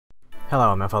Hello,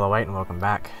 I'm FE6 and welcome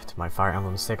back to my Fire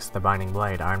Emblem 6, the Binding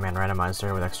Blade, Ironman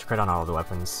Randomizer with extra crit on all of the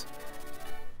weapons.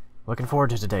 Looking forward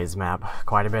to today's map,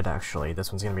 quite a bit actually.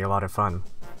 This one's going to be a lot of fun,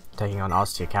 taking on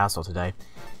Ostia Castle today.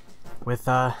 With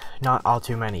not all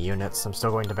too many units, I'm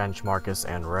still going to bench Marcus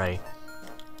and Ray.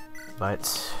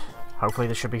 But hopefully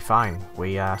this should be fine.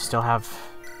 We still have,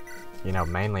 you know,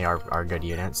 mainly our good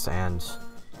units, and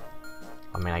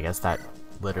I mean, I guess that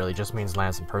literally just means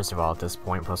Lance and Percival at this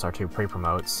point, plus our 2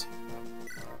 pre-promotes.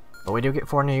 But we do get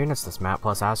 4 new units this map,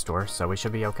 plus Astor, so we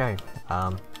should be okay.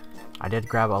 I did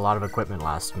grab a lot of equipment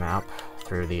last map,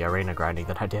 through the arena grinding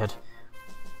that I did.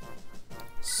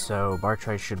 So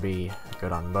Bartray should be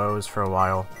good on bows for a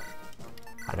while.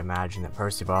 I'd imagine that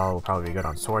Percival will probably be good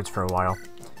on swords for a while.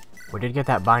 We did get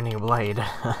that Binding Blade.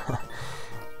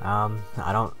 I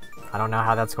don't know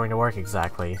how that's going to work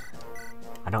exactly.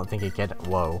 I don't think it get—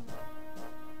 whoa.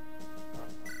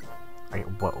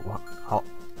 What? Oh.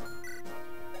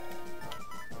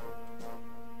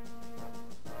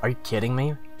 Are you kidding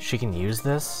me? She can use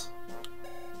this?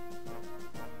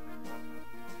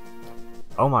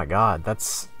 Oh my god,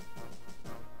 that's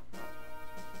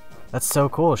so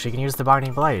cool. She can use the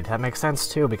Binding Blade. That makes sense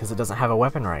too, because it doesn't have a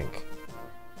weapon rank.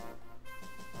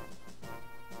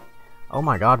 Oh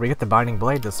my god, we get the Binding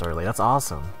Blade this early. That's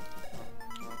awesome.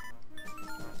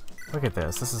 Look at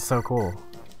this. This is so cool.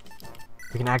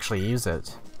 We can actually use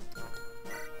it.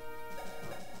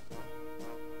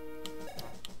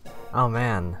 Oh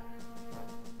man.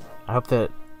 I hope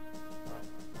that—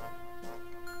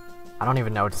 I don't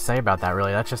even know what to say about that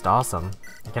really. That's just awesome.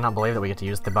 I cannot believe that we get to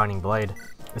use the Binding Blade.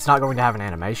 It's not going to have an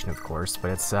animation, of course, but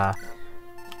it's I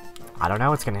don't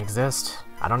know, it's gonna exist.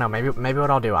 I don't know, maybe what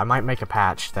I'll do, I might make a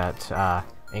patch that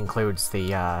includes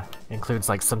the includes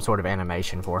like some sort of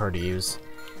animation for her to use,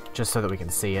 just so that we can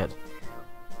see it.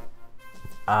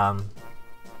 But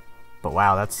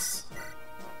wow, that's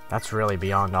really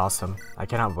beyond awesome. I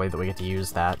cannot believe that we get to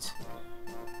use that.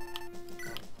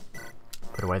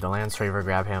 Put away the Lance Reaver,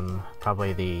 grab him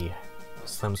probably the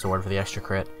Slim Sword for the extra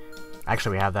crit.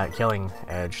 Actually, we have that killing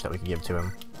edge that we could give to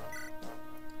him.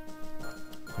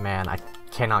 Man, I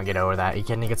cannot get over that. He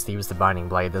gets to use the Binding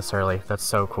Blade this early. That's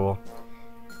so cool.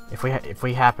 If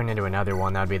we happen into another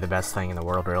one, that would be the best thing in the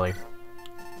world, really.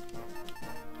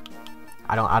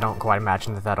 I don't quite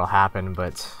imagine that that'll happen,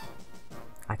 but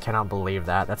I cannot believe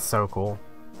that. That's so cool.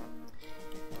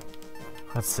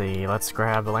 Let's see, let's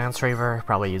grab the Lance Reaver,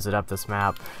 probably use it up this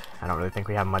map. I don't really think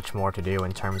we have much more to do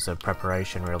in terms of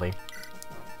preparation, really.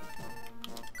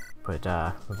 Put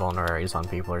vulneraries on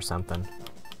people or something.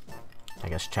 I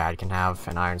guess Chad can have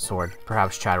an Iron Sword.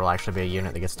 Perhaps Chad will actually be a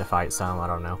unit that gets to fight some, I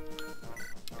don't know.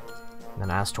 And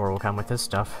then Astor will come with his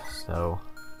stuff, so...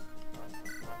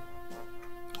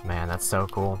 Man, that's so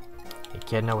cool.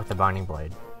 Echidna with the Binding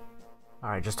Blade.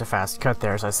 Alright, just a fast cut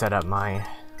there as I set up my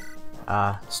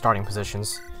starting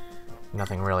positions.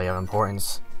 Nothing really of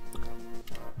importance.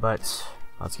 But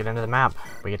let's get into the map.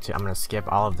 I'm gonna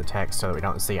skip all of the text so that we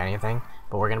don't see anything,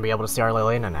 but we're gonna be able to see our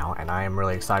Lilina now, and I am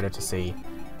really excited to see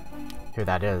who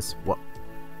that is. What?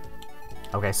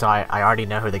 Okay, so I already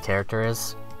know who the character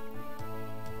is,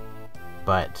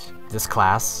 but this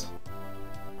class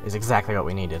is exactly what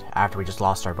we needed after we just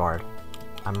lost our Bard.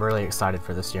 I'm really excited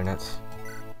for this unit.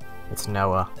 It's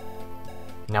Noah.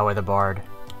 Noah the Bard.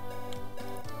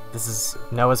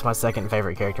 Noah's my second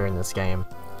favorite character in this game,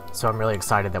 so I'm really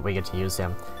excited that we get to use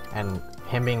him. And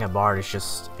him being a Bard is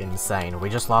just insane. We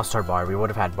just lost our Bard. We would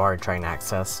have had Bard train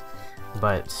access,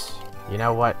 but you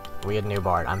know what? We had a new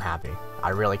Bard. I'm happy. I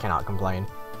really cannot complain.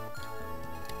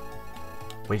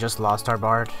 We just lost our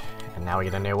Bard, and now we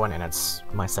get a new one, and it's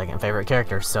my second favorite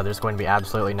character, so there's going to be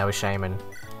absolutely no shame in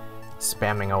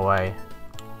spamming away.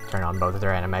 Turn on both of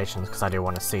their animations, because I do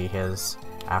want to see his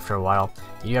after a while.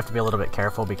 You have to be a little bit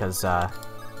careful, because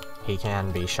he can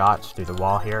be shot through the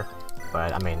wall here,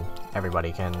 but I mean,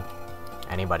 anybody can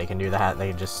do that.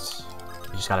 You just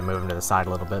gotta move him to the side a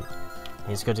little bit.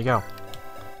 He's good to go.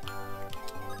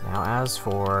 Now as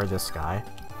for this guy,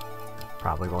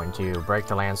 probably going to break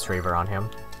the Lance Reaver on him.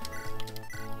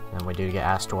 And we do get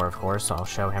Astor, of course, so I'll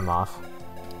show him off.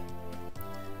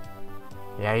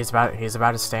 Yeah, he's about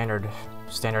his standard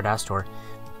Astor.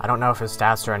 I don't know if his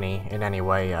stats are in any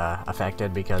way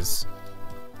affected, because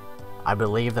I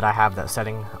believe that I have that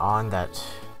setting on that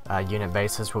unit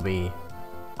basis will be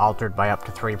altered by up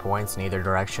to 3 points in either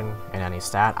direction in any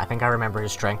stat. I think I remember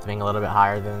his strength being a little bit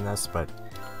higher than this, but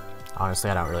honestly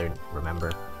I don't really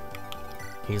remember.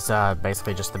 He's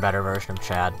basically just the better version of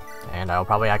Chad, and I'll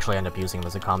probably actually end up using him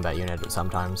as a combat unit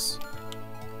sometimes.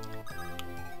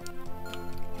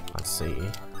 Let's see.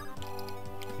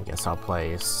 I guess I'll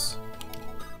place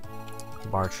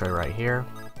Bartra right here.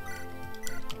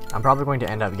 I'm probably going to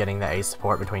end up getting the A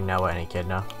support between Noah and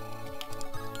Echidna,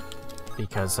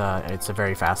 because it's a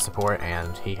very fast support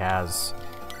and he has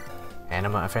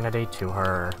anima affinity to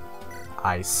her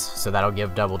ice, so that'll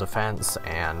give double defense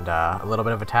and a little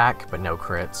bit of attack, but no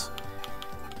crits.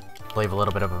 Leave a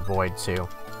little bit of a void too.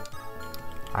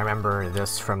 I remember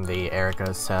this from the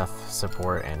Erica Seth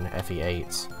support in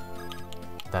FE6,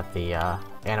 that the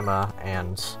anima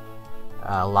and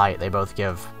light, they both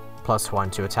give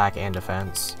 +1 to attack and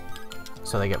defense,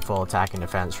 so they get full attack and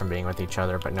defense from being with each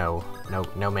other, but no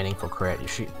meaningful crit.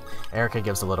 Erica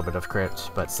gives a little bit of crit,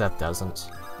 but Seth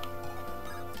doesn't.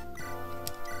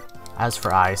 As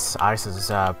for Ice, Ice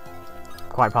is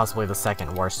quite possibly the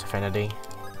second worst affinity.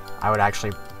 I would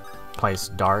actually place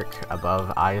Dark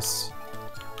above Ice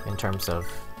in terms of,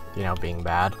 you know, being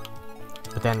bad.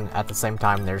 But then at the same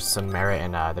time, there's some merit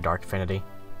in the Dark affinity.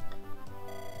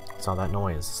 What's all that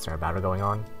noise? Is there a battle going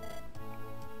on?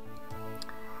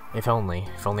 If only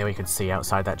we could see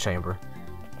outside that chamber.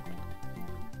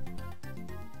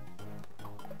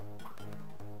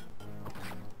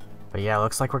 But yeah,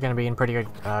 looks like we're going to be in pretty good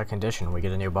condition. We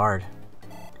get a new Bard.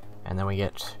 And then we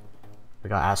got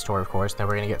Astor, of course. Then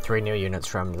we're going to get 3 new units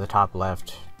from the top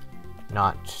left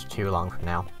not too long from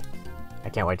now. I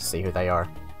can't wait to see who they are.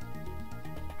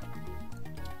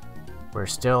 We're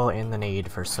still in the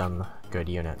need for some good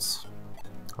units.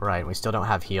 Right, we still don't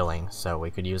have healing, so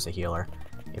we could use a healer.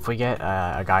 If we get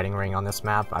a guiding ring on this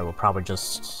map, I will probably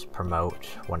just promote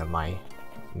one of my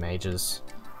mages.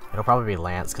 It'll probably be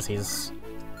Lance, because he's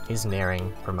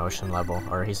nearing promotion level,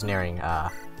 or he's nearing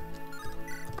the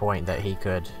point that he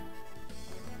could,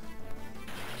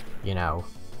 you know,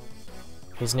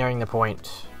 he's nearing the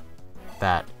point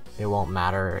that it won't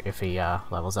matter if he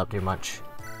levels up too much.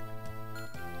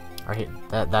 Or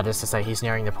that is to say, he's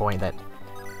nearing the point that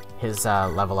his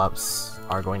level ups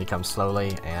are going to come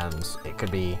slowly, and it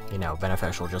could be, you know,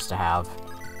 beneficial just to have.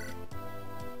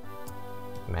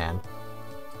 Man.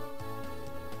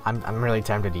 I'm really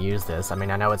tempted to use this. I mean,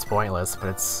 I know it's pointless, but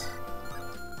it's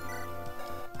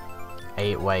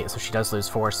 8 weight, so she does lose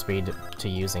 4 speed to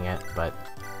using it, but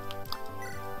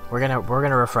we're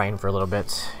gonna refrain for a little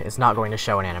bit. It's not going to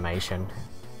show an animation.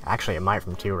 Actually, it might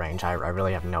from 2 range. I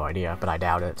really have no idea, but I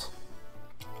doubt it.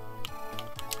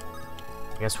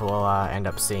 I guess we'll end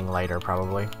up seeing later,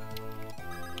 probably.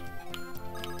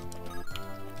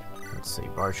 Let's see,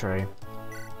 Bartray.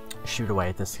 Shoot away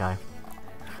at this guy.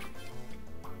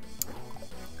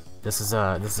 This is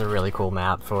a really cool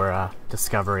map for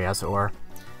discovery, as it were.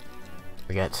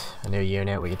 We get a new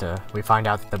unit. We find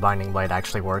out that the Binding Blade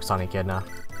actually works on Echidna.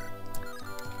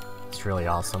 It's really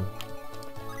awesome.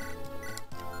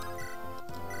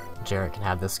 Jarrett can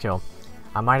have this kill.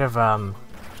 I might have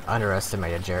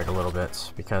underestimated Jarrett a little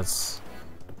bit, because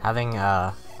having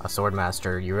a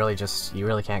Swordmaster, you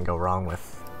really can't go wrong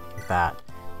with that.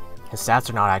 His stats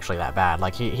are not actually that bad.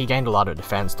 Like, he gained a lot of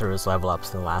defense through his level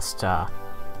ups in the last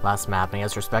map, and he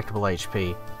has respectable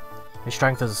HP. His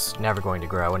strength is never going to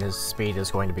grow, and his speed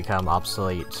is going to become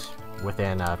obsolete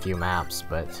within a few maps,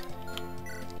 but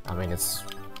I mean, it's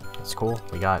cool.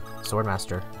 We got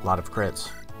Swordmaster, a lot of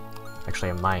crits.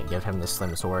 Actually, I might give him the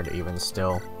Slim Sword even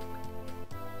still.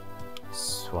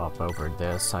 Swap over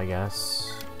this, I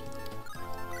guess.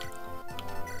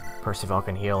 Percival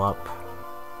can heal up.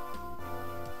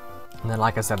 And then,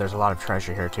 like I said, there's a lot of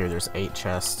treasure here too. There's 8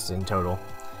 chests in total.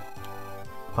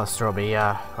 Plus there'll be,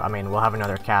 I mean, we'll have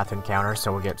another Cath encounter,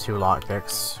 so we'll get 2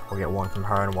 lockpicks. We'll get 1 from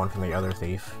her and 1 from the other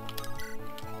thief.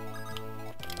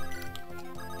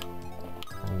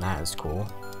 And that is cool.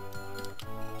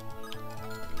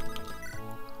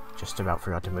 Just about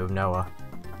forgot to move Noah.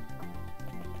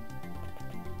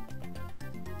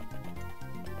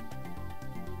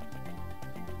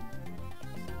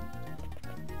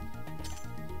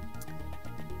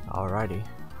 Alrighty.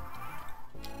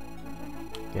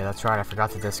 Yeah, that's right, I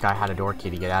forgot that this guy had a door key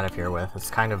to get out of here with.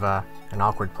 It's kind of an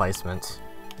awkward placement,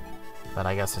 but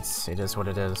I guess it is what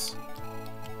it is.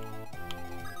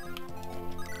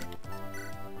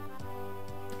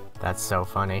 That's so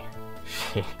funny.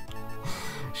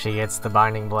 She gets the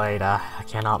Binding Blade. I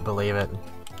cannot believe it.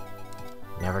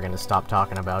 Never gonna stop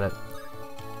talking about it.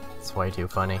 It's way too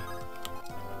funny.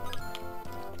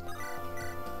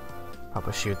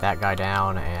 Probably shoot that guy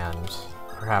down and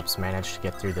perhaps manage to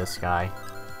get through this guy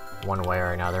one way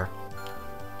or another.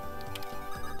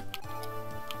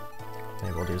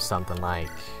 Maybe we'll do something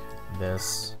like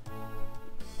this.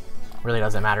 Really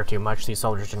doesn't matter too much. These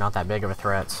soldiers are not that big of a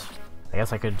threat. I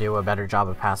guess I could do a better job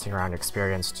of passing around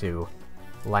experience to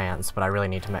Lance, but I really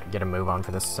need to get a move on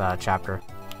for this chapter.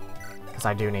 because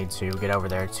I do need to get over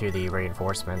there to the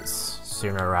reinforcements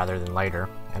sooner rather than later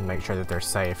and make sure that they're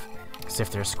safe, because if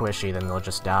they're squishy then they'll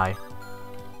just die.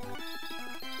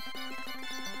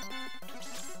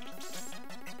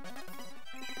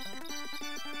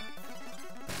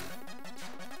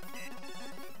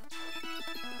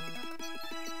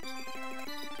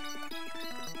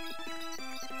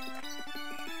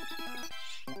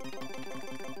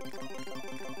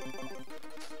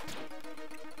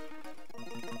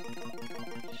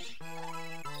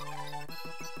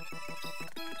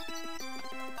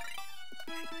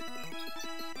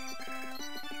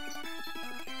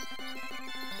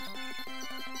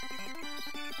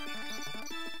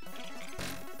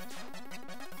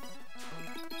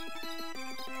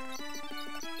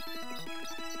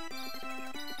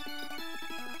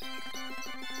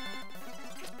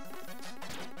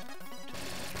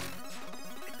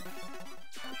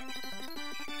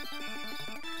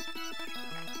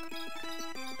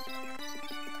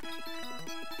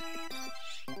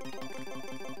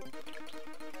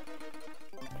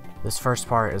 This first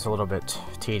part is a little bit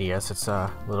tedious, it's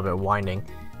a little bit winding,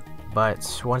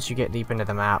 but once you get deep into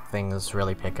the map, things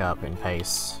really pick up in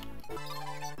pace.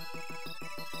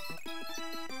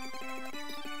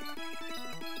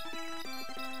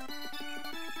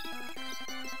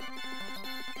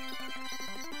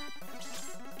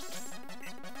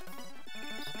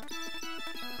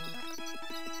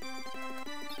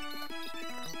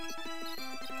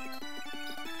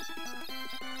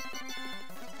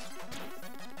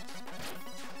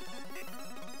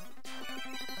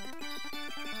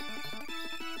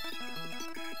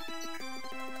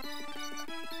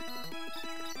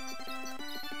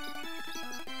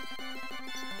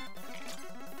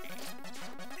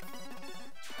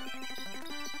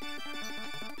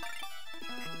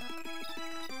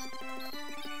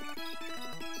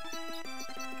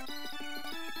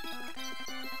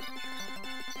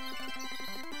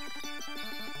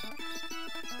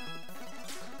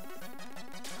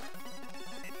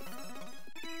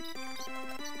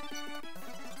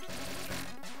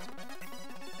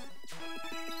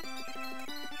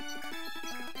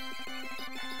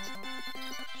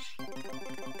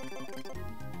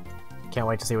 Can't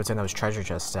wait to see what's in those treasure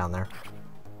chests down there.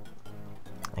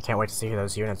 I can't wait to see who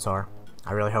those units are.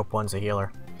 I really hope one's a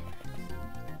healer.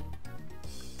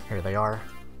 Here they are.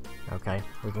 Okay,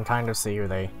 we can kind of see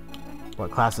what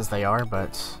classes they are,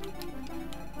 but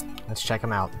let's check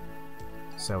them out.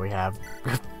 So we have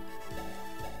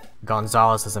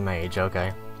Gonzalez as a mage,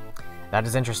 okay. That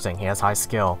is interesting, he has high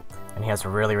skill, and he has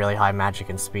really, really high magic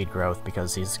and speed growth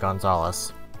because he's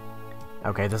Gonzalez.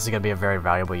 Okay, this is going to be a very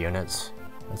valuable unit.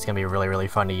 It's going to be really, really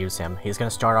fun to use him. He's going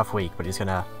to start off weak, but he's going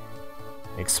to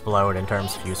explode in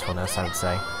terms of usefulness, I would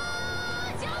say.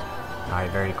 Alright,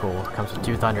 very cool. Comes with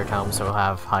 2 Thunder Tomes, so he'll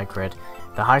have high crit.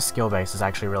 The high skill base is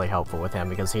actually really helpful with him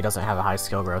because he doesn't have a high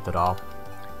skill growth at all.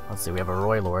 Let's see, we have a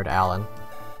Roy Lord, Alan.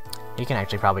 He can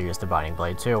actually probably use the Binding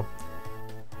Blade too.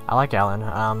 I like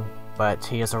Alan, but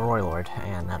he is a Roy Lord,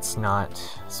 and that's not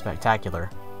spectacular.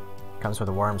 Comes with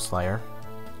a Worm Slayer.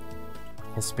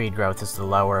 His speed growth is the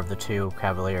lower of the 2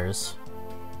 Cavaliers.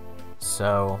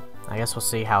 So, I guess we'll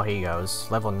see how he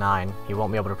goes. Level 9, he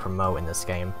won't be able to promote in this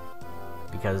game,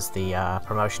 because the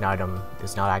promotion item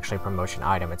is not actually a promotion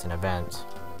item, it's an event.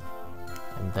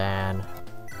 And then,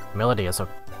 Milady is a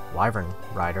Wyvern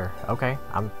Rider. Okay,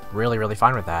 I'm really, really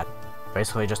fine with that.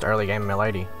 Basically just early game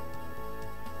Milady.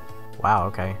 Wow,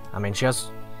 okay. I mean, she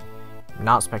has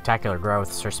not spectacular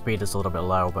growth, her speed is a little bit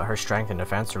low, but her strength and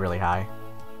defense are really high.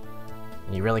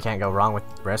 You really can't go wrong with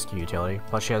rescue utility.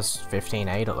 Plus she has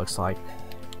 15-8, it looks like.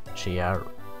 She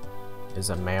is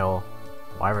a male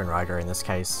Wyvern Rider in this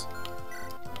case.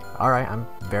 Alright, I'm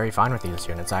very fine with these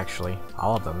units actually.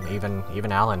 All of them,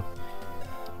 even Alan.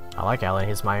 I like Alan,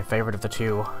 he's my favorite of the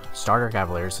 2 starter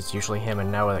Cavaliers. It's usually him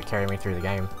and Noah that carry me through the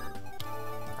game.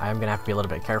 I am gonna have to be a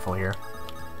little bit careful here,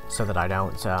 so that I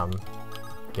don't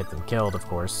get them killed, of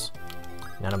course.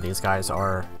 None of these guys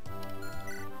are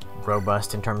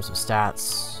robust in terms of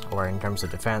stats or in terms of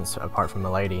defense, apart from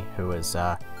Milady, who is,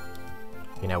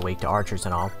 you know, weak to archers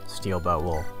and all. Steel Bow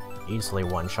will easily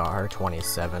one-shot her.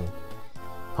 27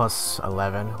 plus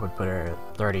 11 would put her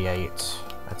at 38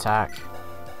 attack,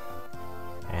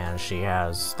 and she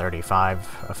has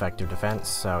 35 effective defense,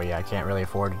 so yeah, I can't really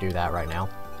afford to do that right now.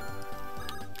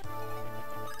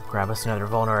 Grab us another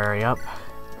vulnerary up.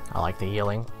 I like the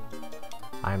healing.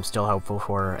 I am still hopeful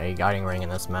for a guiding ring in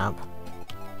this map.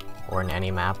 Or in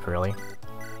any map, really.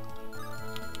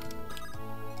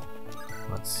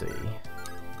 Let's see.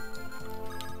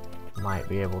 Might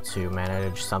be able to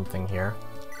manage something here.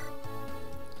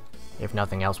 If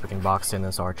nothing else, we can box in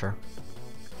this archer.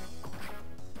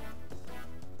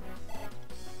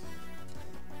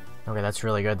 Okay, that's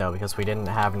really good though, because we didn't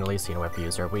have an Elysian Whip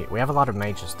user. We have a lot of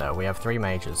mages though. We have 3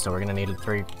 mages, so we're gonna need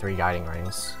three guiding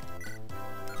rings.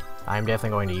 I'm definitely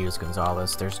going to use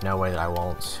Gonzalez. There's no way that I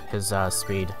won't. His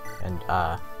speed and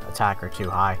attack are too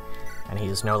high, and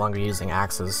he's no longer using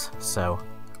axes, so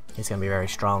he's gonna be very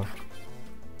strong.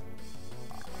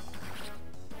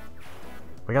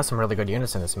 We got some really good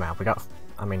units in this map. We got,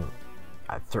 I mean,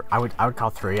 I would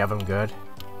call 3 of them good,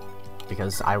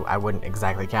 because I wouldn't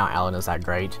exactly count Alan as that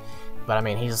great, but I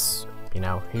mean he's, you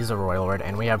know, he's a Royal Lord,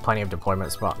 and we have plenty of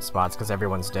deployment spots because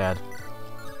everyone's dead,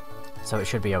 so it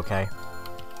should be okay.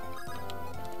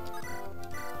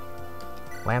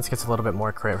 Lance gets a little bit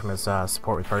more crit from his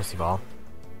support with Percival,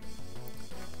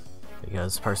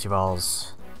 because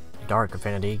Percival's Dark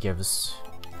Affinity gives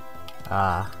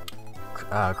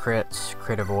crit,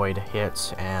 avoid,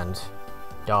 hit, and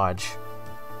dodge,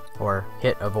 or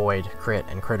hit, avoid, crit,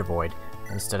 and crit avoid,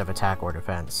 instead of attack or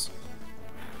defense.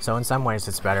 So in some ways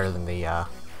it's better than the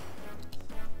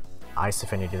Ice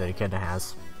Affinity that Echidna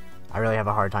has. I really have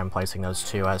a hard time placing those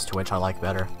two as to which I like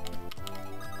better.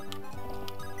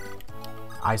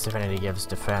 Ice Affinity gives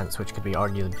defense, which could be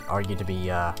argued to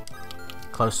be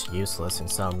close to useless in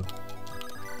some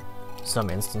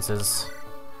instances,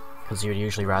 because you would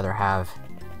usually rather have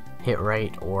hit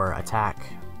rate or attack.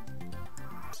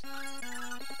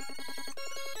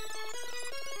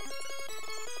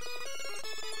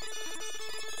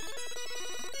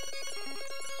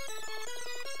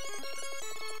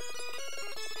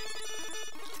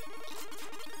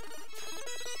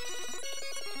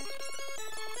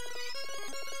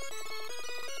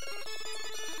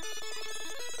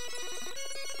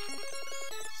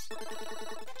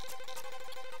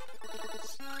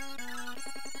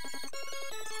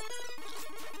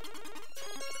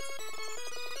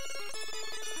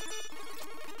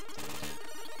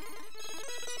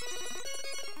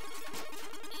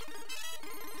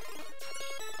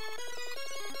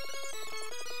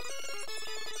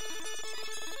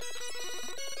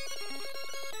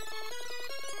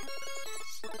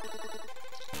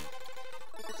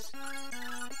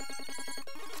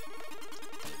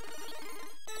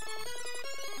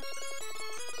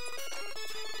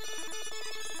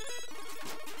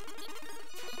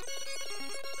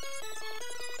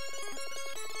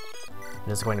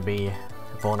 It is going to be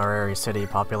Vulnerary City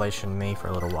population me for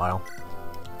a little while.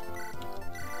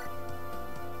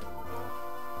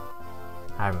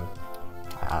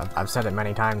 I've said it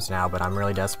many times now, but I'm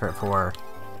really desperate for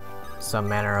some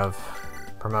manner of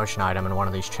promotion item in one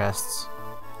of these chests.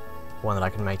 One that I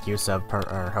can make use of,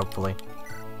 hopefully.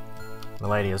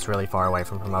 Milady is really far away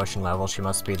from promotion level. She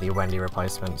must be the Wendy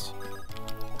replacement.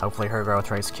 Hopefully her growth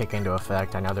rates kick into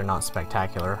effect. I know they're not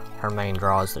spectacular. Her main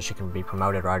draw is that she can be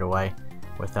promoted right away,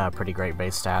 with pretty great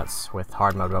base stats, with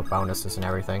hard mode bonuses and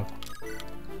everything.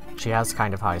 She has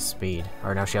kind of high speed,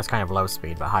 or no, she has kind of low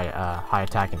speed, but high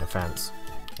attack and defense,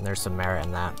 and there's some merit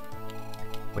in that.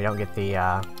 We don't get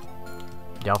the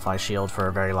Delphi shield for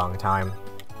a very long time,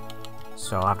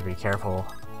 so I'll have to be careful.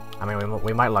 I mean,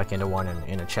 we might luck into one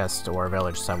in a chest or a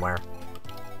village somewhere,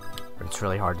 but it's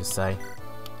really hard to say.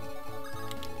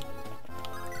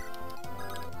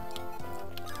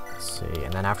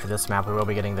 And then after this map we will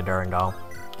be getting the Durandal,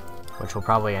 which will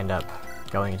probably end up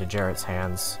going into Jarrett's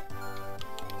hands.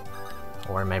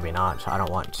 Or maybe not. I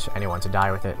don't want anyone to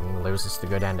die with it and lose us the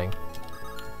good ending.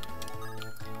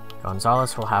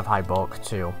 Gonzalez will have high bulk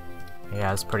too. He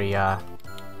has pretty high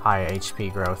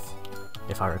HP growth,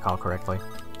 if I recall correctly.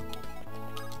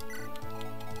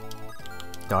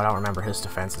 Though I don't remember his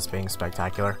defense as being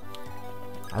spectacular.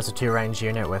 As a 2-range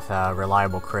unit with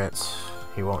reliable crits,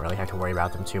 he won't really have to worry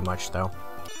about them too much, though.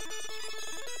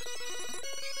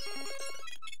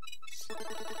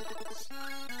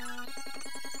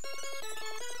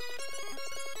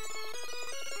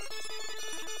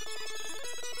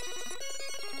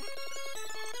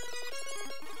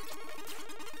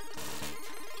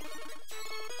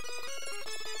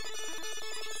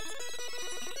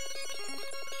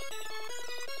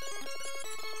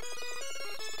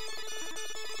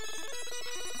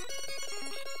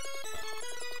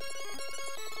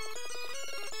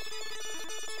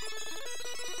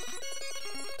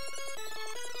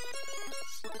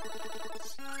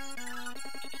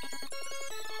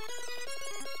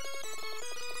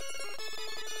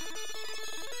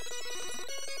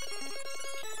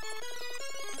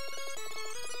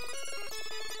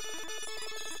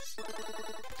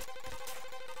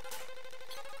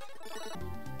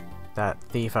 That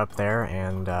thief up there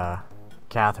and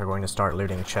Kath are going to start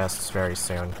looting chests very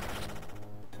soon.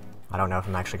 I don't know if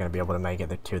I'm actually going to be able to make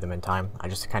it to them in time. I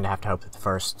just kind of have to hope that the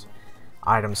first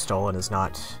item stolen is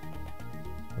not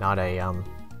a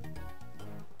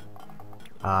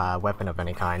weapon of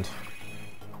any kind.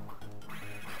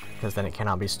 Because then it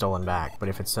cannot be stolen back, but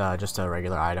if it's just a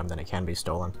regular item, then it can be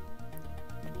stolen.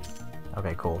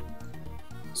 Okay, cool.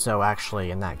 So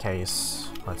actually, in that case,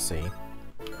 let's see.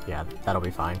 Yeah, that'll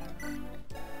be fine.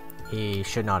 He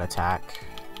should not attack,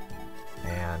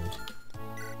 and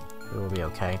it will be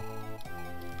okay.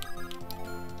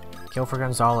 Kill for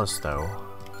Gonzalez, though.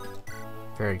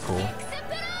 Very cool.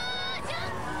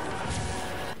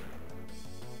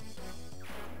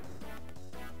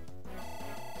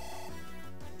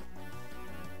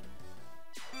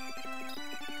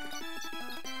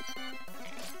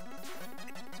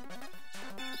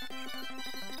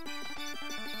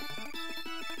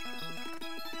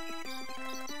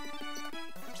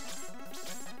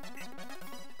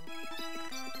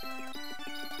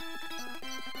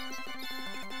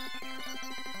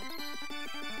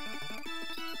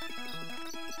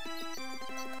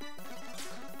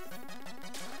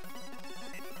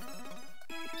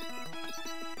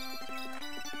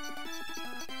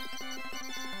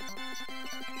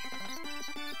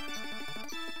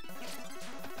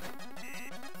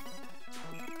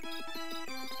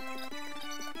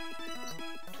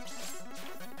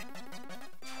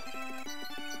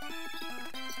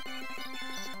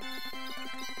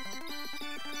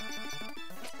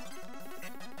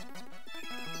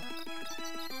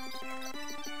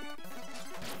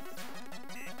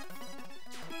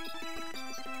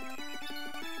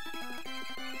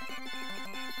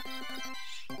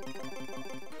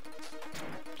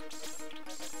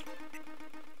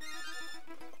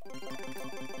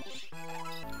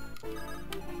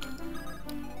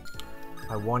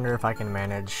 I wonder if I can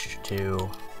manage to...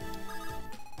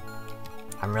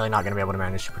 I'm really not going to be able to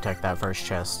manage to protect that first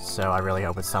chest, so I really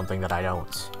hope it's something that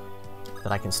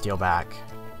I can steal back.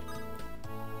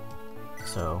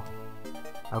 So...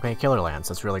 Okay, Killer Lance,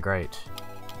 that's really great.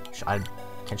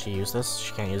 Can she use this?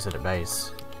 She can't use it at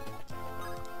base.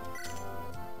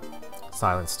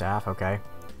 Silent Staff, okay.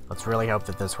 Let's really hope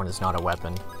that this one is not a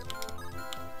weapon.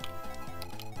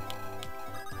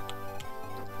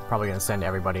 Probably gonna send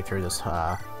everybody through this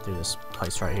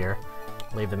place right here.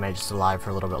 Leave the mages alive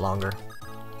for a little bit longer.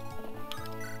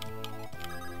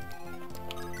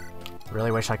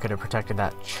 Really wish I could have protected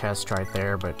that chest right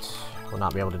there, but will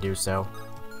not be able to do so.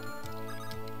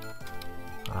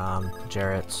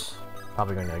 Jarrett,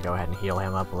 probably going to go ahead and heal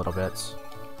him up a little bit.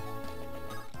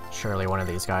 Surely one of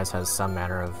these guys has some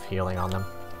manner of healing on them.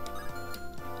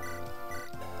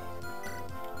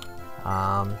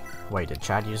 Wait, did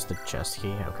Chad use the chest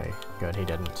key? Okay, good, he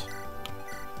didn't.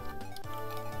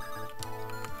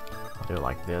 I'll do it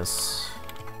like this.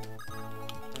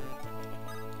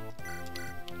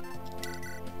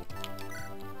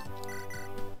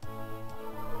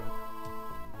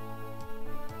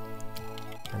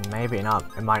 And maybe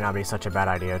it might not be such a bad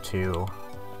idea to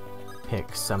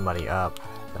pick somebody up,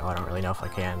 though I don't really know if I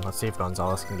can. Let's see if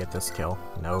Gonzalez can get this kill.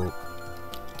 Nope.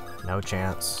 No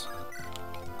chance.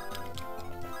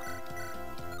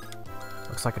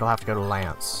 Looks like it'll have to go to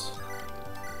Lance.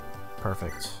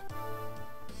 Perfect.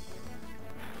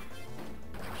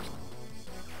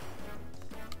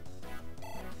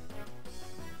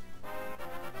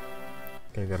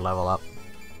 Get a good level up.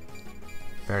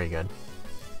 Very good.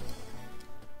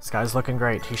 This guy's looking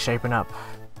great. He's shaping up.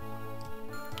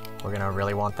 We're gonna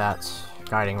really want that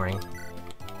guiding ring.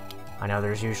 I know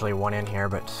there's usually one in here,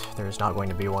 but there's not going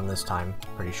to be one this time.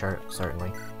 Pretty sure,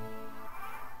 certainly.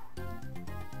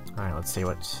 Alright, let's see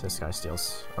what this guy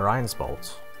steals. Orion's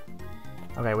Bolt.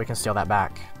 Okay, we can steal that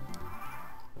back.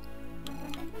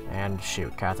 And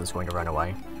shoot, Kath is going to run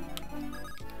away.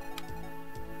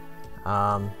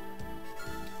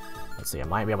 Let's see, I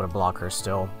might be able to block her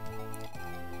still.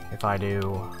 If I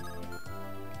do...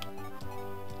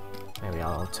 Maybe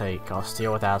I'll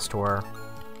steal with Astor.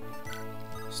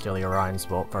 Steal the Orion's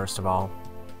Bolt first of all.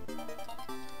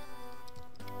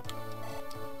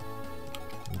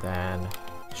 Then...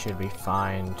 should be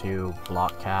fine to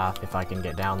block Kath if I can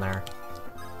get down there.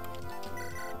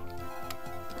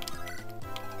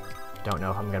 Don't know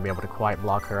if I'm gonna be able to quite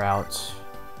block her out.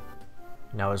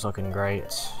 Noah's looking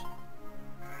great.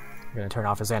 I'm gonna turn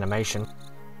off his animation.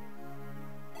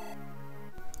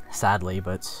 Sadly,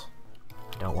 but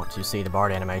I don't want to see the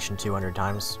Bard animation 200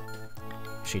 times.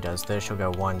 If she does this, she'll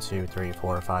go 1, 2, 3,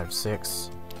 4, 5,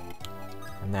 6.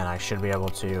 And then I should be able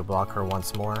to block her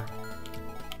once more.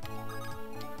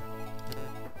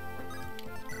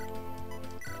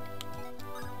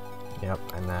 Yep,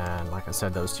 and then, like I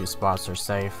said, those two spots are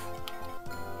safe.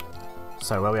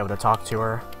 So we'll be able to talk to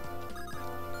her.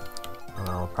 And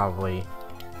I'll probably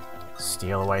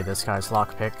steal away this guy's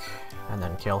lockpick, and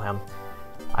then kill him.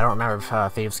 I don't remember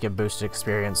if thieves give boosted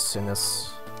experience in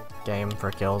this game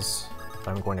for kills, but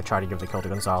I'm going to try to give the kill to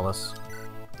Gonzalez.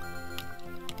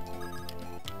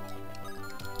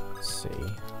 Let's see.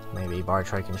 Maybe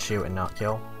Bartray can shoot and not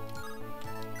kill.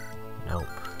 Nope.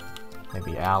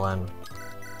 Maybe Alan.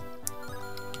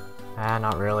 Ah,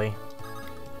 not really.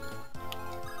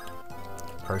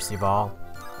 Percival.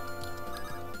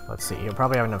 Let's see, he'll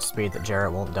probably have enough speed that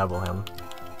Jarrett won't double him.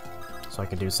 So I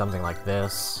could do something like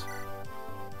this.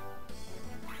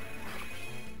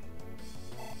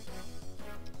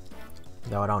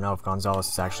 Though I don't know if Gonzalez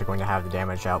is actually going to have the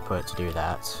damage output to do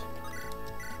that.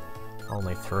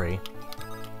 Only 3.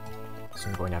 So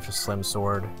I'm going to have to Slim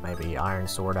Sword, maybe Iron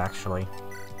Sword actually.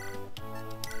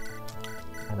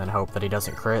 And then hope that he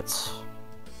doesn't crit.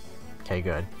 Okay,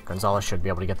 good. Gonzalez should be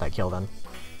able to get that kill then.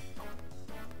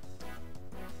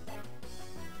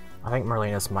 I think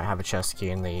Merlinus might have a chest key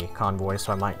in the convoy,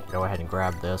 so I might go ahead and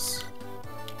grab this.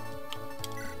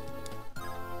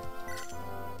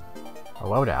 A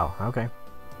loadout, okay.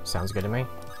 Sounds good to me.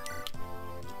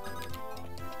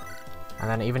 And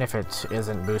then even if it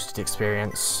isn't boosted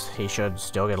experience, he should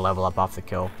still get a level up off the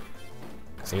kill.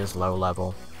 Because he is low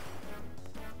level.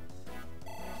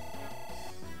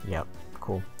 Yep,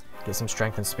 cool. Get some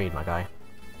strength and speed, my guy.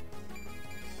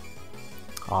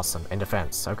 Awesome, and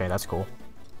defense. Okay, that's cool.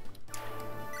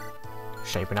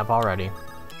 Shaping up already.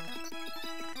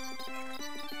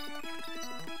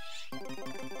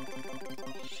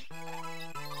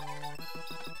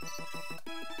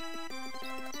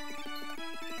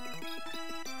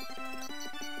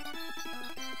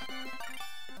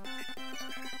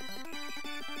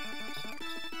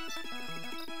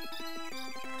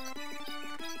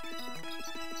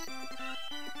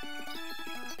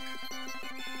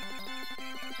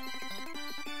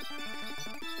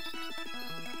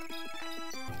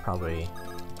 Probably,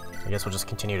 I guess we'll just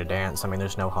continue to dance. I mean,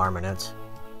 there's no harm in it.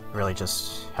 It really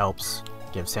just helps,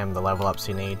 gives him the level ups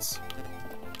he needs.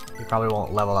 He probably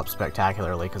won't level up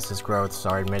spectacularly because his growths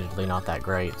are admittedly not that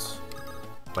great.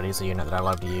 But he's a unit that I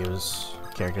love to use,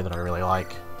 a character that I really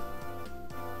like.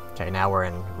 Okay, now we're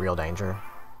in real danger.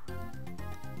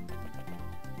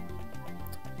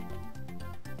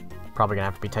 Probably gonna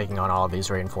have to be taking on all of these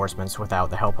reinforcements without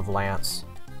the help of Lance,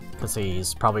 because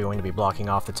he's probably going to be blocking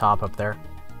off the top up there.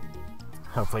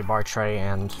 Hopefully Bartray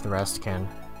and the rest can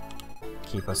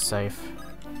keep us safe.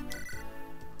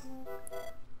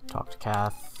 Talk to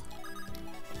Kath.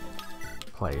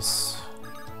 Place.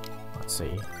 Let's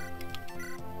see.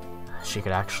 She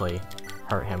could actually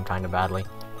hurt him kind of badly.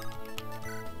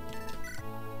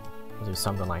 Do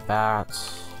something like that.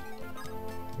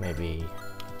 Maybe...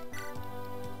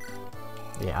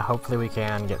 yeah, hopefully we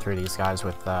can get through these guys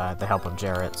with the help of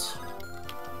Jarrett.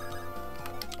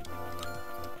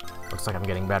 Looks like I'm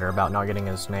getting better about not getting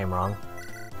his name wrong.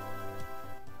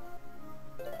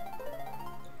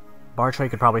 Bartray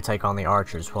could probably take on the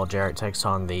archers while Jarrett takes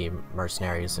on the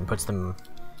mercenaries and puts them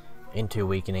into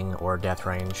weakening or death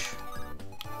range.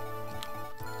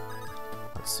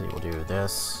 Let's see, we'll do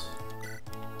this.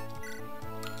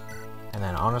 And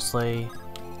then honestly,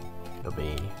 it'll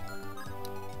be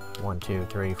 1, 2,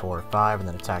 3, 4, 5, and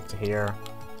then attack to here.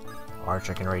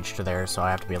 Archer can reach to there, so I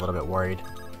have to be a little bit worried.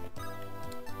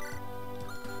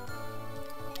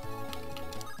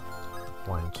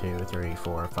 1, 2, 3,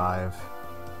 4, 5,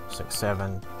 6,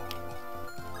 7.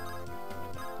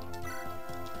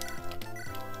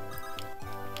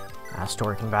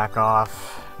 Astor can back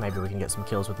off. Maybe we can get some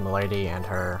kills with Milady and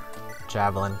her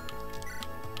javelin.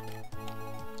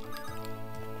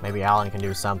 Maybe Alan can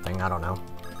do something, I don't know.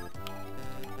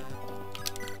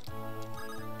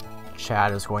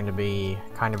 Chad is going to be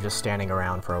kind of just standing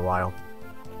around for a while.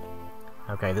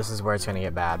 Okay, this is where it's going to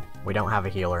get bad. We don't have a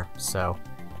healer, so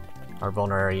our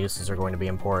vulnerary uses are going to be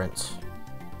important.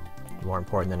 More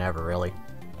important than ever, really.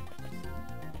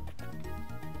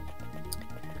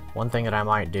 One thing that I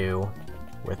might do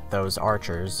with those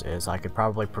archers is I could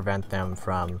probably prevent them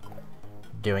from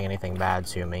doing anything bad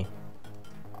to me.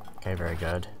 Okay, very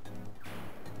good.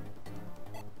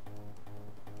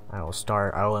 I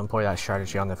will employ that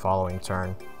strategy on the following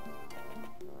turn.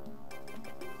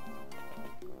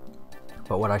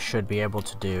 But what I should be able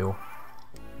to do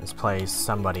is place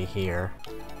somebody here.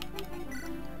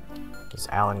 Does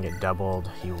Alan get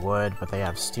doubled? He would, but they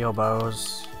have steel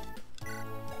bows.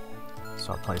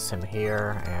 So I'll place him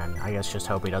here, and I guess just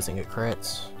hope he doesn't get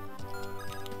crits.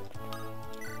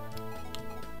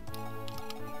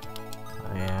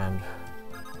 And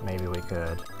maybe we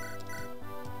could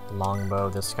longbow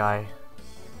this guy.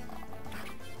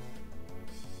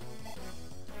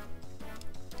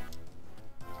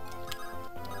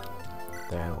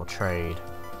 Then we'll trade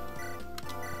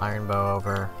Iron Bow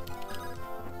over.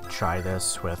 Try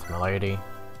this with Milady.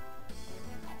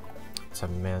 It's a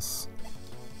miss.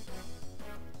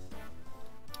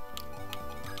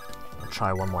 I'll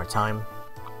try one more time.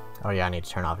 Oh yeah, I need to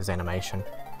turn off his animation.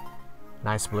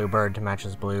 Nice blue bird to match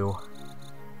his blue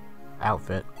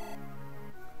outfit.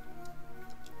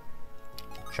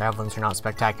 Javelins are not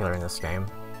spectacular in this game.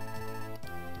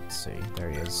 Let's see, there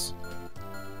he is.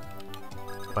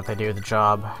 But they do the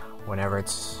job whenever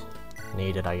it's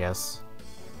needed, I guess.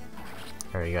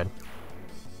 Very good.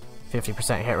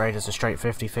 50% hit rate is a straight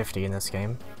 50-50 in this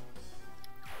game.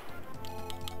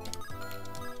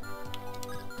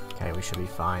 Okay, we should be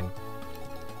fine.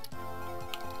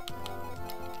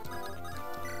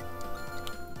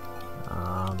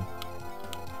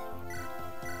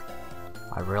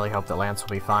 I really hope that Lance will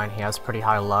be fine. He has pretty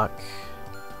high luck.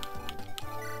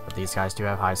 But these guys do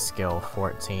have high skill,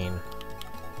 14.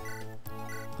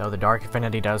 Though the Dark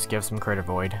Affinity does give some crit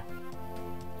avoid.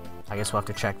 I guess we'll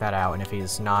have to check that out, and if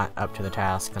he's not up to the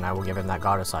task, then I will give him that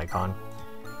Goddess icon,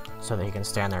 so that he can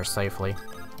stand there safely.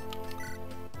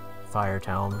 Fire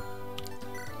Tome.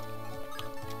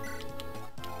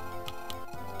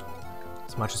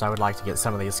 As much as I would like to get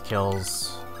some of these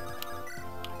kills,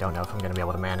 I don't know if I'm going to be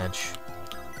able to manage.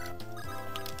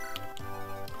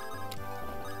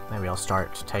 Maybe I'll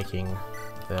start taking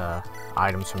the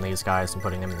items from these guys and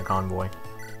putting them in the convoy.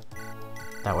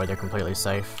 That way they're completely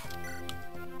safe.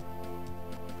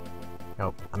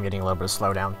 Oh, I'm getting a little bit of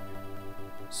slowdown.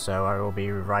 So I will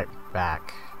be right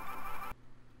back.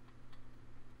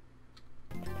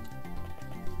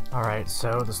 Alright,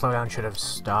 so the slowdown should have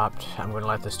stopped. I'm going to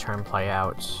let this turn play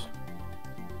out.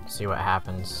 See what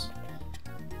happens.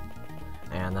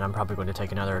 And then I'm probably going to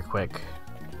take another quick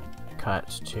cut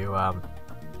to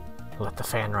let the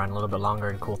fan run a little bit longer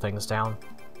and cool things down.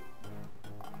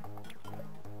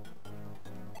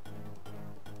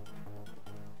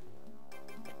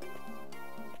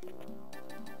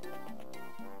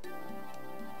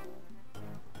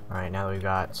 Alright, now that we've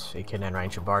got a kid in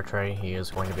range of Bartray, he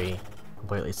is going to be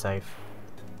completely safe.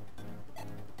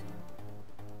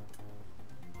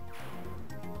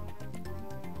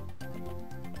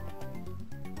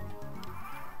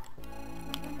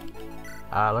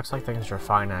 Looks like things are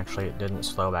fine actually, it didn't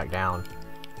slow back down.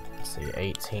 Let's see,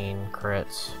 18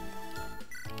 crits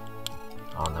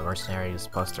on the mercenaries,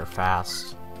 plus they're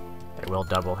fast. They will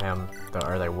double him,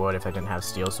 or they would if they didn't have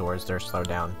steel swords. They're slowed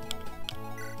down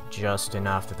just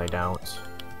enough that they don't.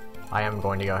 I am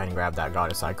going to go ahead and grab that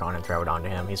Goddess icon and throw it onto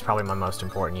him. He's probably my most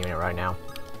important unit right now.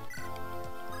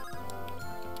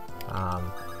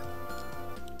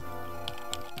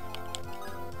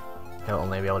 He'll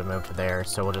only be able to move to there,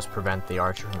 so we'll just prevent the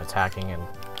archer from attacking and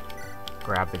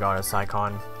grab the Goddess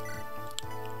icon.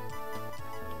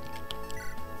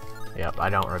 Yep, I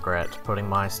don't regret putting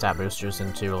my stat boosters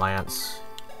into Lance.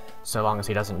 So long as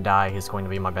he doesn't die, he's going to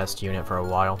be my best unit for a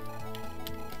while.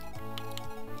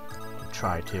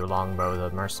 Try to longbow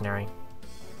the mercenary.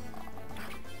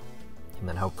 And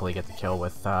then hopefully get the kill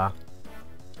with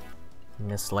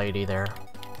Miss Lady there.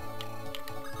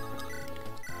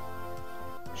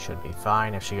 Should be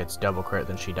fine. If she gets double crit,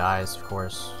 then she dies, of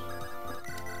course.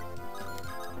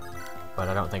 But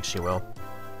I don't think she will.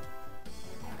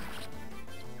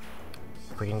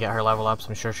 If we can get her level ups,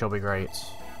 I'm sure she'll be great.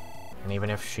 And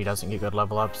even if she doesn't get good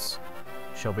level ups,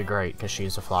 she'll be great, because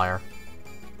she's a flyer.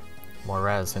 More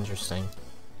res, interesting.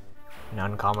 An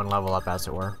uncommon level up, as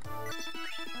it were.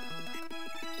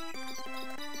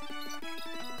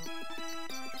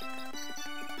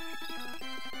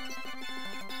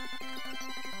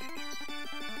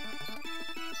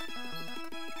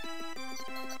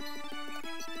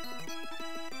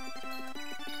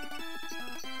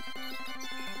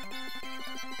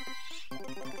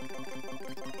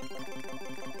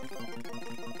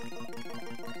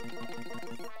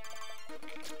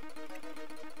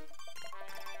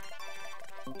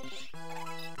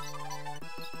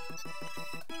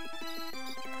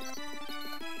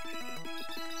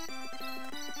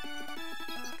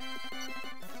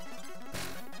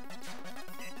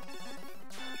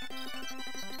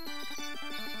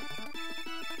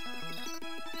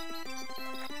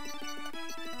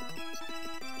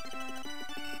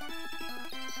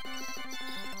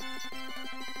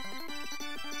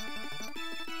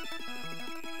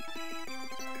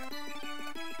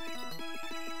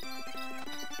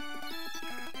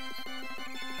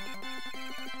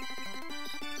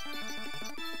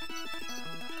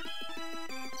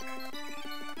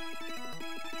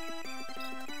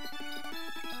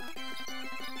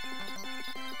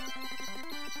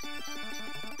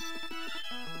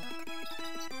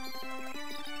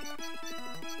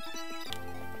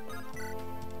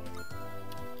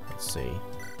 Let's see.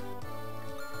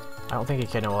 I don't think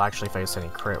Echidna will actually face any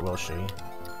crit, will she?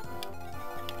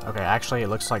 Okay, actually it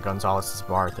looks like Gonzalez is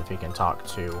Barth if he can talk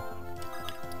to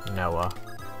Noah.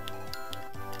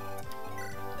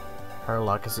 Her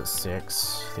luck is at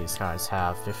 6. These guys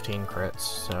have 15 crits,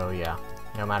 so yeah.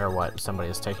 No matter what, somebody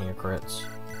is taking a crit.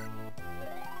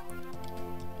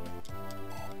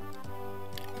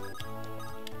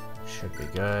 Should be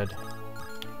good.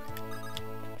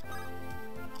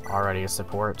 Already a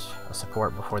support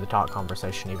before the talk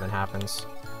conversation even happens.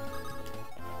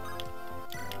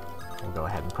 We'll go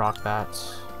ahead and proc that.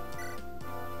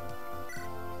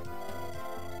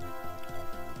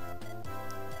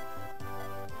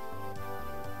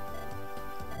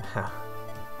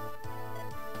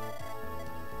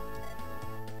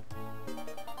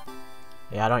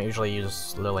 Yeah, I don't usually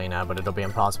use Lilina, but it'll be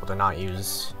impossible to not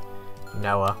use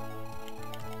Noah.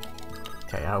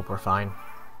 Okay, I hope we're fine.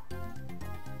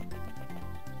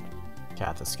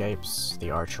 Kath escapes,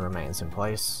 the archer remains in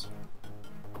place.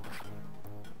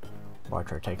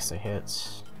 Archer takes a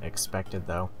hit, expected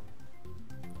though.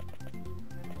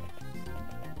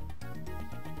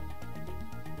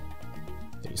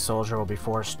 The soldier will be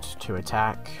forced to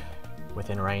attack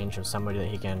within range of somebody that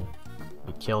he can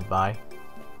be killed by.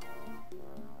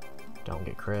 Don't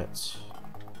get crits.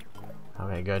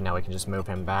 Okay, good, now we can just move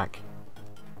him back.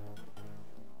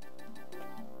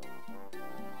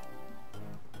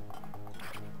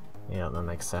 Yeah, that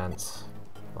makes sense.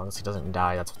 As long as he doesn't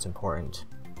die, that's what's important.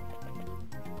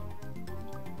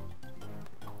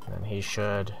 And he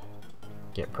should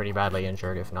get pretty badly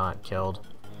injured, if not killed.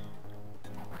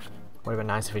 Would have been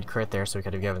nice if he'd crit there so we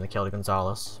could have given the kill to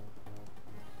Gonzalez.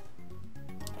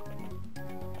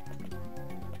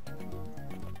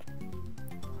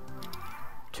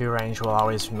 Two range will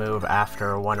always move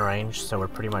after one range, so we're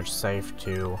pretty much safe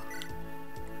to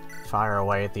fire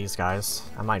away at these guys.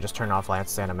 I might just turn off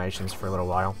Lance's animations for a little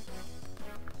while.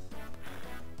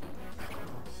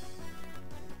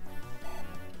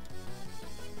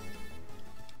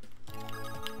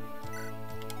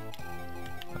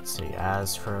 Let's see,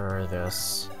 as for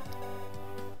this,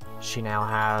 she now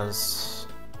has...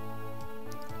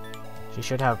 She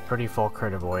should have pretty full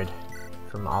crit avoid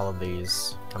from all of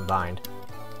these combined.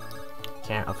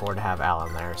 Can't afford to have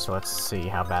Alan there, so let's see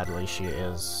how badly she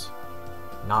is.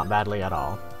 Not badly at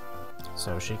all.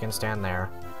 So she can stand there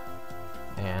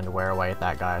and wear away at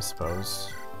that guy, I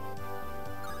suppose.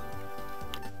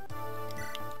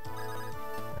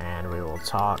 And we will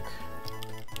talk.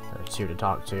 There are two to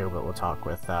talk to, but we'll talk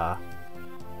with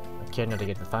Echidna to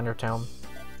get the Thunder Tome.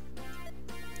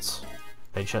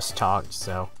 They just talked,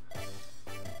 so...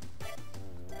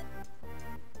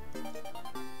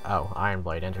 Oh, Iron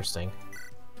Blade, interesting.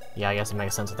 Yeah, I guess it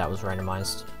makes sense that that was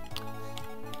randomized.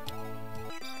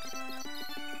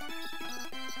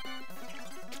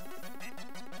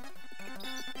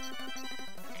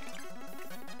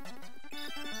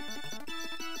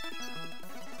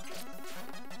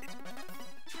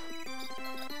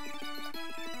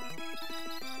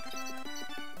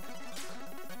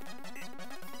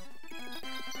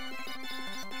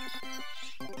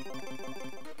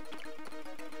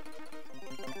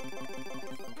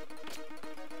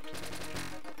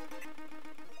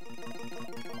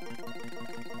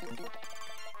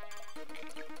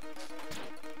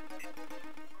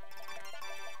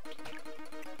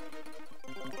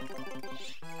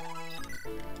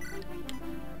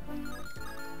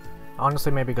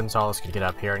 Honestly, maybe Gonzalez could get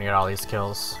up here and get all these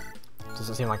kills.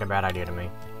 Doesn't seem like a bad idea to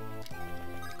me.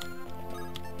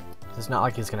 It's not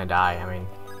like he's gonna die, I mean...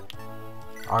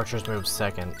 Archer's moved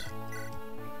second.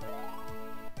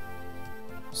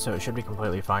 So it should be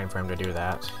completely fine for him to do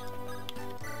that.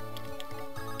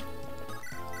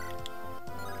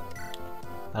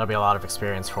 That'll be a lot of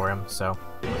experience for him, so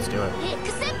let's do it.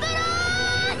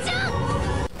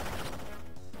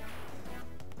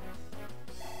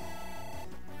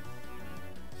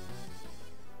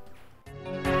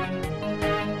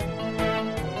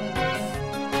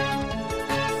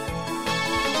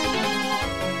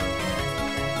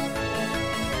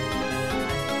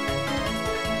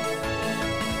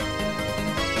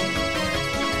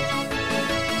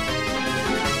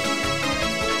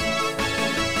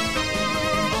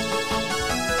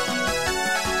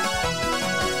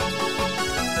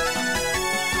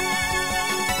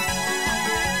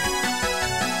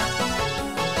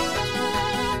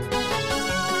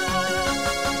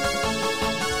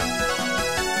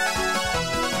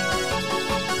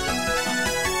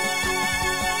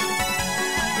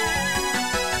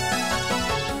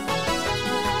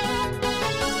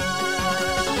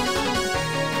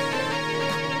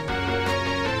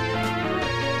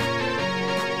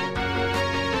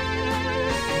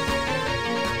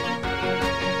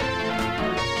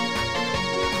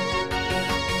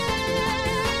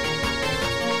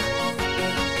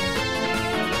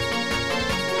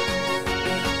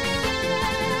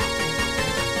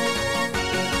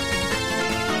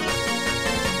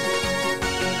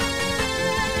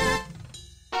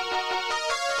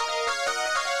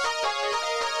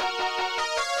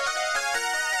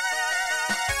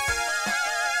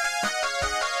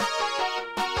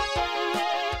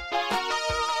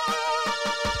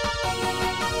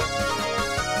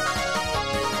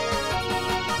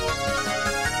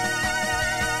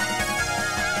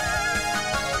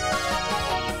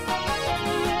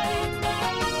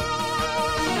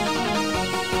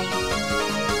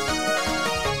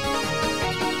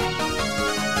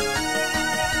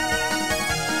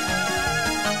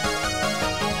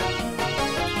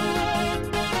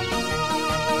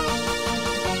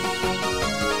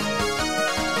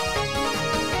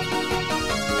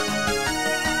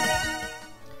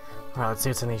 Let's see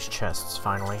what's in these chests,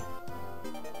 finally.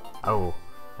 Oh,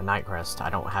 a night crest. I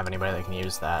don't have anybody that can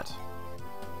use that.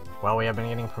 Well, we have been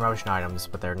getting promotion items,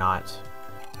 but they're not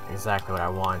exactly what I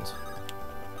want.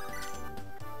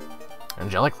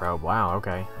 Angelic robe, wow,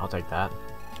 okay, I'll take that.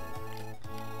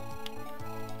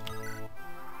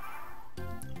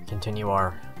 Continue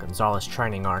our Gonzalez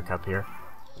training arc up here.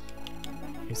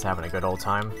 He's having a good old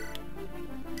time.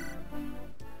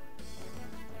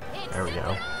 There we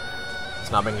go.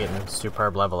 It's not been getting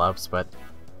superb level ups, but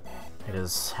it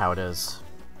is how it is.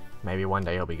 Maybe one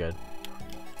day he'll be good.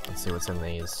 Let's see what's in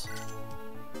these.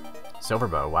 Silver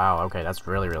bow, wow, okay, that's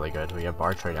really, really good. We have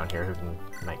Bartray down here who can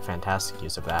make fantastic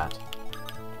use of that.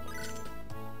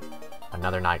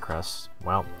 Another night crest.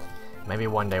 Well, maybe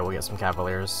one day we'll get some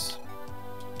Cavaliers.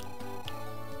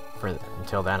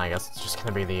 Until then, I guess it's just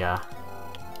gonna be the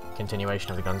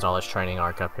continuation of the Gonzalez training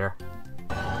arc up here.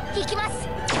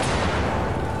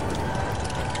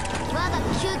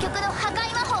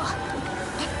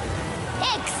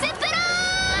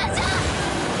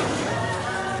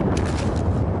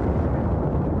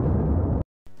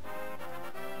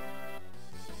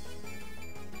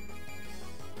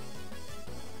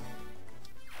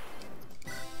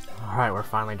 Alright, we're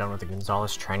finally done with the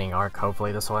Gonzalez training arc.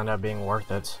 Hopefully this will end up being worth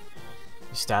it.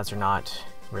 These stats are not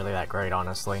really that great,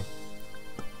 honestly.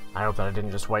 I hope that I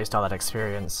didn't just waste all that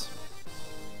experience.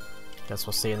 Guess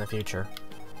we'll see in the future.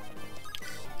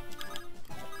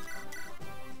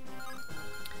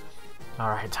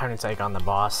 Alright, time to take on the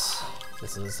boss.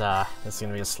 This is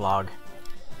gonna be a slog.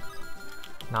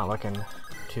 Not looking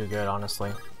too good,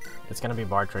 honestly. It's gonna be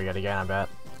Bartray yet again, I bet.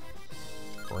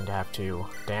 Going to have to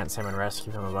dance him and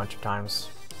rescue him a bunch of times.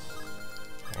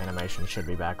 Animation should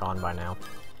be back on by now.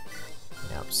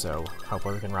 Yep, so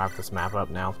hopefully we can wrap this map up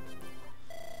now.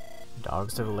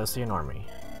 Dogs to the Lycian army.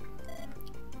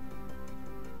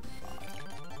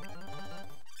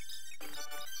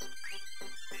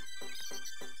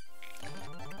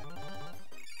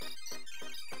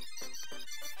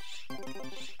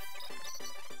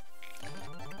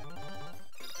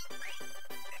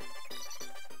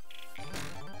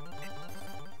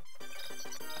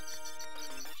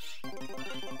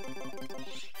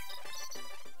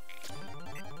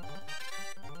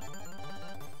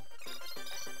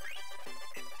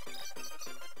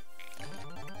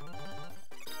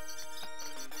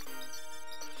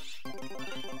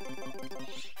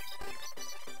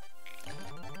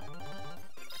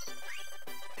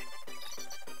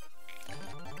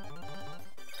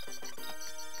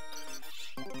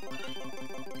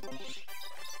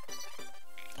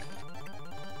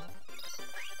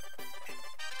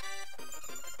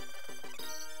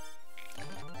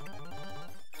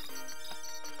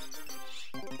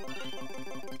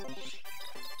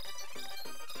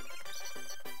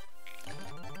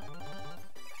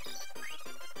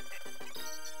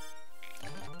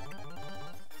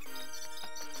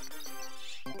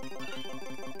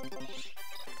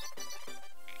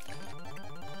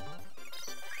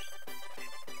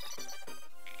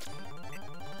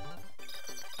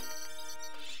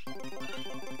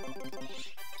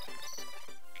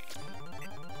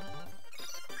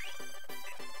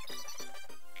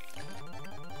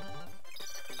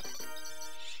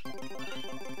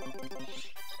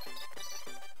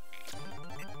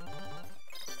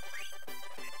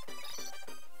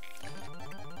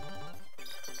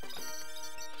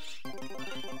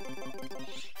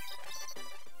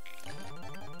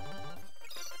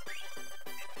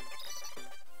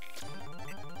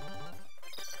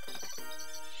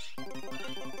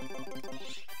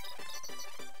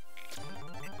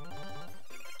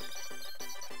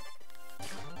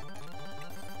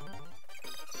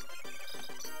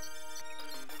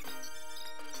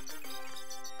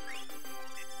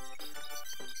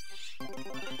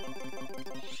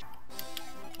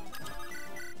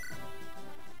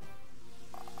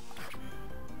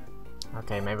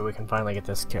 Okay, maybe we can finally get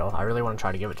this kill. I really want to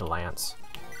try to give it to Lance.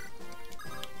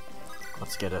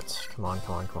 Let's get it. Come on,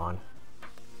 come on, come on.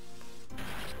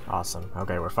 Awesome.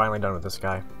 Okay, we're finally done with this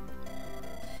guy.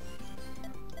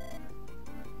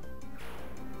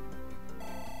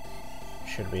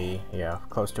 Should be, yeah,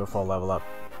 close to a full level up.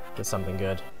 Get something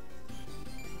good.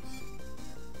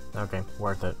 Okay,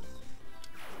 worth it.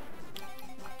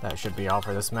 That should be all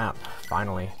for this map.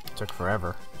 Finally. Took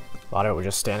forever. A lot of it was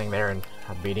just standing there and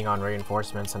beating on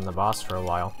reinforcements and the boss for a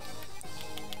while.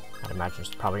 I'd imagine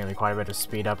there's probably going to be quite a bit of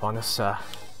speed up on this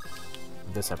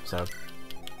this episode.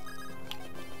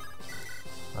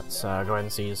 Let's go ahead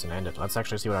and seize and end it. Let's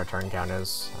actually see what our turn count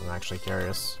is. I'm actually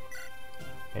curious.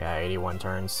 Yeah, 81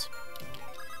 turns.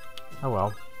 Oh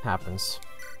well, happens.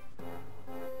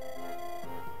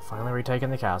 Finally retaken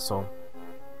the castle.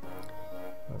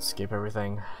 Let's skip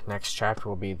everything. Next chapter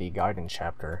will be the guidance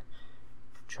chapter.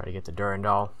 Try to get the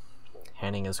Durandal.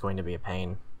 Henning is going to be a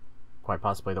pain. Quite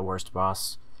possibly the worst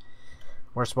boss.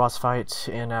 Worst boss fight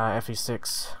in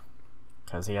FE6.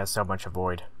 Because he has so much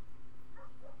avoid.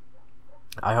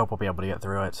 I hope we'll be able to get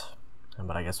through it.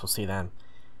 But I guess we'll see then.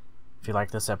 If you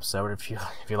like this episode, if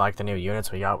you like the new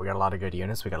units we got a lot of good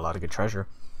units, we got a lot of good treasure.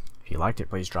 If you liked it,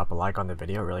 please drop a like on the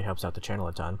video, it really helps out the channel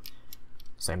a ton.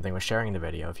 Same thing with sharing the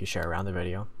video. If you share around the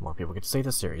video, more people get to see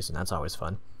this series, and that's always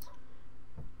fun.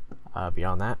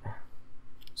 Beyond that,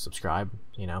 subscribe,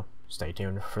 stay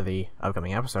tuned for the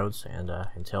upcoming episodes, and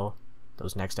until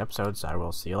those next episodes, I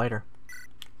will see you later.